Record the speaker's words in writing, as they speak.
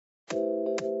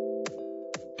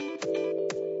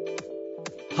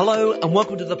Hello and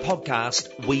welcome to the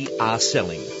podcast We Are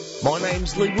Selling. My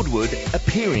name's Lee Woodward,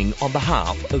 appearing on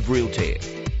behalf of Realtair.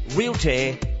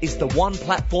 Realtair is the one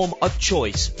platform of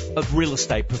choice of real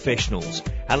estate professionals,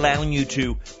 allowing you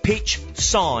to pitch,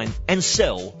 sign and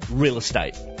sell real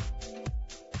estate.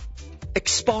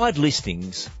 Expired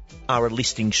listings are a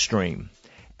listing stream,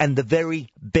 and the very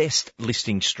best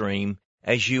listing stream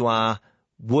as you are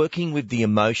working with the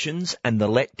emotions and the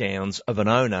letdowns of an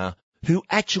owner who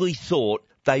actually thought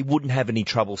they wouldn't have any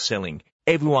trouble selling.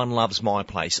 Everyone loves my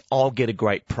place. I'll get a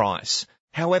great price.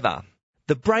 However,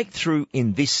 the breakthrough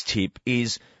in this tip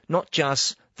is not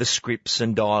just the scripts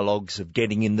and dialogues of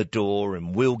getting in the door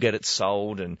and we'll get it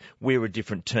sold and we're a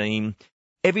different team.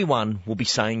 Everyone will be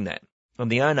saying that.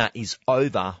 And the owner is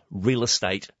over real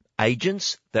estate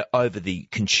agents. They're over the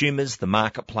consumers, the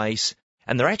marketplace,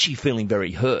 and they're actually feeling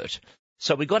very hurt.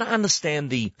 So we've got to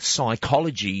understand the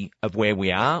psychology of where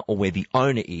we are or where the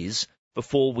owner is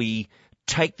before we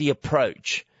take the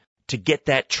approach to get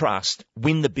that trust,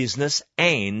 win the business,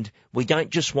 and we don't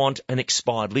just want an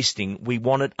expired listing, we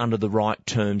want it under the right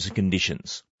terms and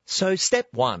conditions. So step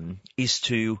one is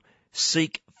to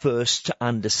seek first to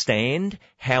understand,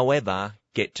 however,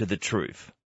 get to the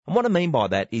truth. And what I mean by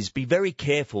that is be very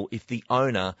careful if the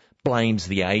owner blames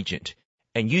the agent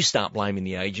and you start blaming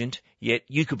the agent, yet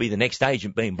you could be the next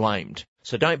agent being blamed.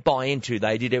 So don't buy into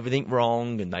they did everything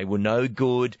wrong and they were no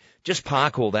good. Just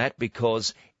park all that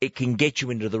because it can get you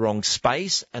into the wrong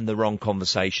space and the wrong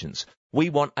conversations.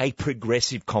 We want a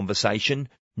progressive conversation,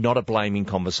 not a blaming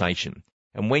conversation.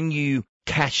 And when you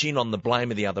cash in on the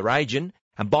blame of the other agent,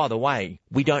 and by the way,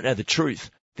 we don't know the truth.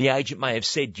 The agent may have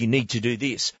said you need to do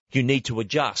this, you need to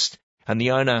adjust, and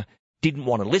the owner didn't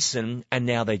want to listen and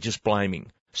now they're just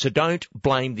blaming. So don't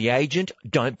blame the agent,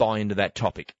 don't buy into that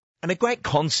topic. And a great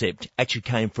concept actually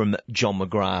came from John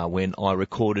McGrath when I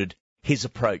recorded his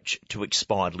approach to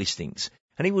expired listings.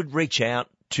 And he would reach out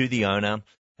to the owner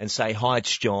and say, "Hi,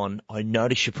 it's John. I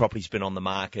notice your property's been on the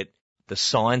market. The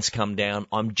signs come down.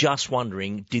 I'm just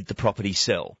wondering, did the property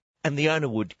sell?" And the owner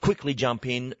would quickly jump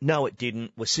in. "No, it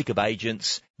didn't. We're sick of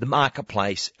agents, the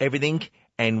marketplace, everything.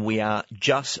 And we are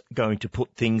just going to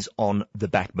put things on the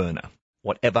back burner,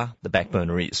 whatever the back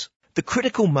burner is." The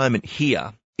critical moment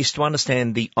here is to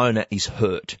understand the owner is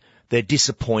hurt. They're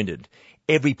disappointed.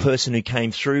 Every person who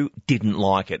came through didn't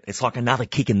like it. It's like another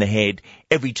kick in the head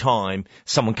every time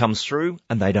someone comes through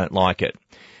and they don't like it.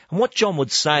 And what John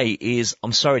would say is,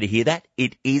 "I'm sorry to hear that.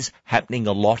 It is happening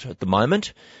a lot at the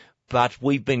moment, but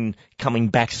we've been coming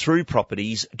back through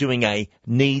properties doing a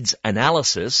needs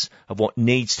analysis of what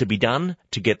needs to be done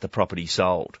to get the property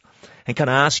sold. And can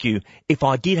I ask you, if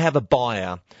I did have a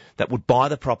buyer that would buy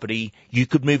the property, you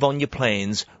could move on your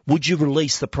plans, would you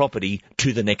release the property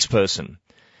to the next person?"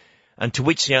 And to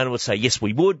which the owner would say, "Yes,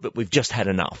 we would, but we've just had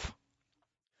enough."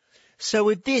 So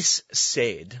with this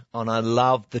said, and I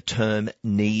love the term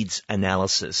needs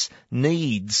analysis.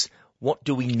 Needs, what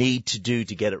do we need to do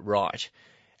to get it right?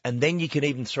 And then you can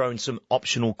even throw in some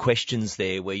optional questions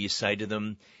there where you say to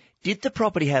them, did the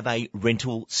property have a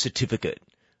rental certificate?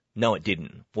 No, it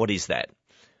didn't. What is that?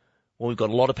 Well, we've got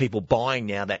a lot of people buying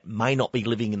now that may not be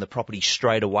living in the property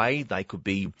straight away. They could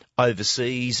be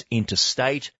overseas,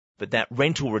 interstate, but that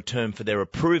rental return for their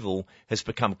approval has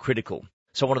become critical.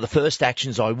 So one of the first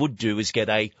actions I would do is get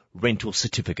a rental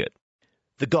certificate.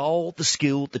 The goal, the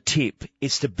skill, the tip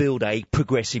is to build a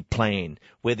progressive plan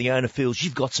where the owner feels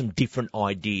you've got some different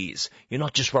ideas. You're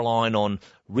not just relying on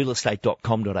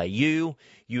realestate.com.au.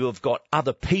 You have got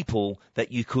other people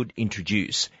that you could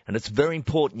introduce. And it's very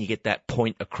important you get that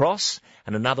point across.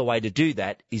 And another way to do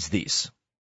that is this.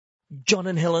 John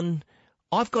and Helen,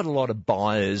 I've got a lot of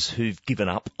buyers who've given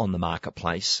up on the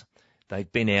marketplace.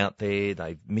 They've been out there,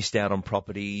 they've missed out on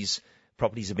properties.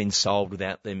 Properties have been sold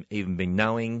without them even being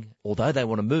knowing. Although they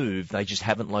want to move, they just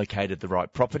haven't located the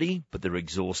right property, but they're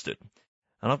exhausted.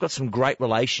 And I've got some great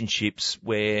relationships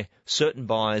where certain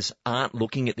buyers aren't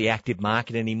looking at the active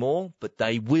market anymore, but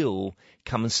they will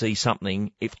come and see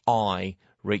something if I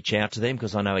reach out to them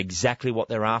because I know exactly what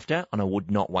they're after and I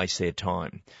would not waste their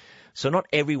time. So not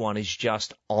everyone is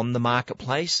just on the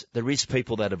marketplace. There is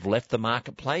people that have left the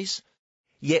marketplace,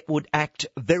 yet would act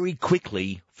very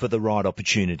quickly for the right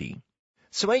opportunity.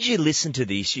 So as you listen to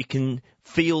this, you can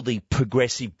feel the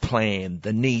progressive plan,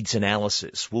 the needs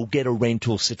analysis. We'll get a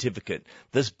rental certificate.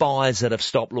 There's buyers that have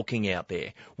stopped looking out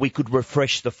there. We could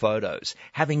refresh the photos.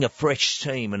 Having a fresh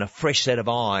team and a fresh set of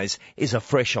eyes is a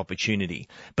fresh opportunity.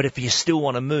 But if you still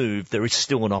want to move, there is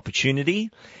still an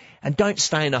opportunity. And don't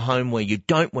stay in a home where you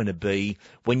don't want to be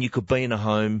when you could be in a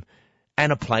home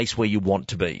and a place where you want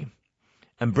to be.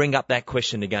 And bring up that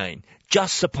question again.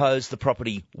 Just suppose the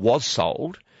property was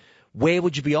sold. Where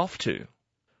would you be off to?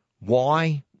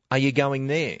 Why are you going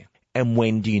there? And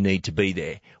when do you need to be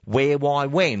there? Where, why,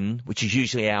 when, which is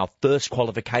usually our first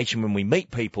qualification when we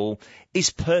meet people, is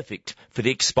perfect for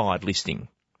the expired listing.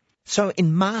 So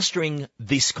in mastering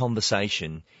this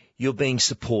conversation, you're being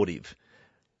supportive.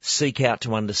 Seek out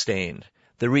to understand.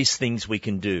 There is things we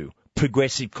can do.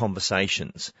 Progressive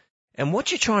conversations. And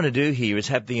what you're trying to do here is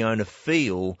have the owner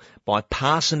feel, by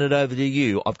passing it over to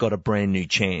you, I've got a brand new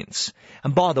chance.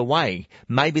 And by the way,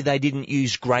 maybe they didn't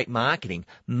use great marketing.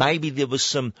 Maybe there was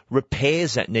some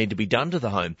repairs that need to be done to the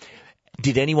home.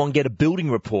 Did anyone get a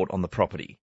building report on the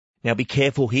property? Now be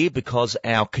careful here, because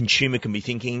our consumer can be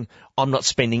thinking, I'm not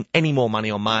spending any more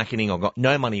money on marketing. I've got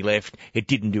no money left. It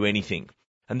didn't do anything.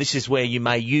 And this is where you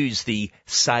may use the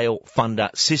sale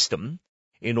funder system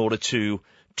in order to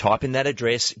type in that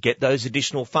address, get those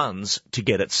additional funds to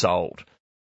get it sold.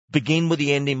 Begin with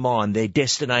the end in mind, their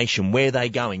destination, where they're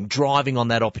going, driving on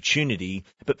that opportunity.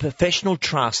 But professional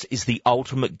trust is the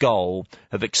ultimate goal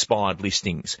of expired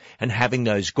listings, and having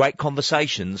those great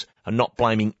conversations and not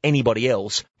blaming anybody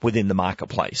else within the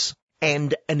marketplace.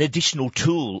 And an additional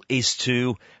tool is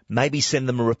to maybe send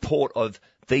them a report of,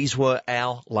 these were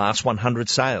our last 100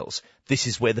 sales. This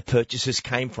is where the purchases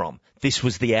came from. This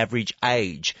was the average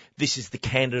age. This is the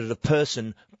candidate of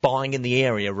person buying in the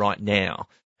area right now.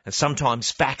 And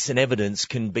sometimes facts and evidence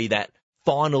can be that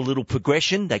final little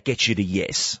progression that gets you to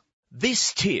yes.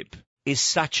 This tip is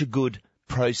such a good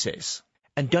process.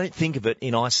 And don't think of it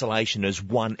in isolation as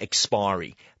one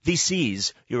expiry. This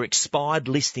is your expired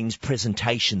listings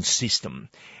presentation system.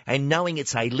 And knowing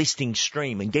it's a listing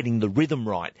stream and getting the rhythm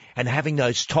right and having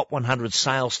those top 100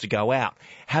 sales to go out,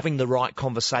 having the right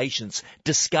conversations,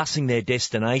 discussing their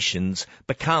destinations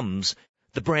becomes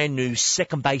the brand new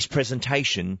second base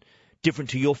presentation,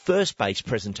 different to your first base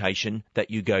presentation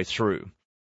that you go through.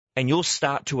 And you'll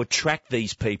start to attract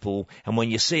these people, and when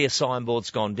you see a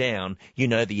signboard's gone down, you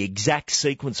know the exact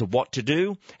sequence of what to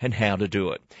do and how to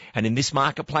do it. And in this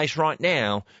marketplace right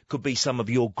now could be some of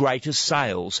your greatest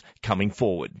sales coming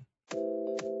forward.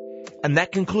 And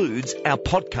that concludes our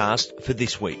podcast for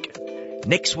this week.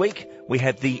 Next week, we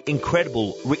have the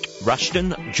incredible Rick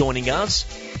Rushton joining us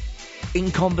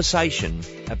in conversation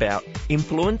about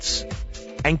influence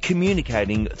and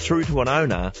communicating through to an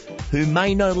owner who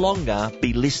may no longer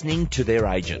be listening to their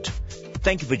agent.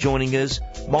 Thank you for joining us.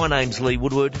 My name's Lee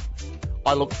Woodward.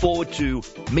 I look forward to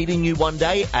meeting you one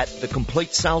day at the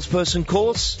Complete Salesperson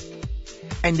course.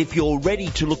 And if you're ready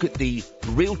to look at the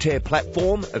Realtair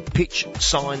platform of pitch,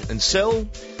 sign and sell,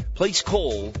 please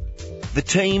call the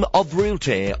team of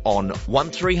Realtair on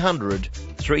 1300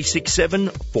 367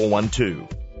 412.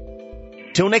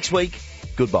 Till next week,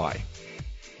 goodbye.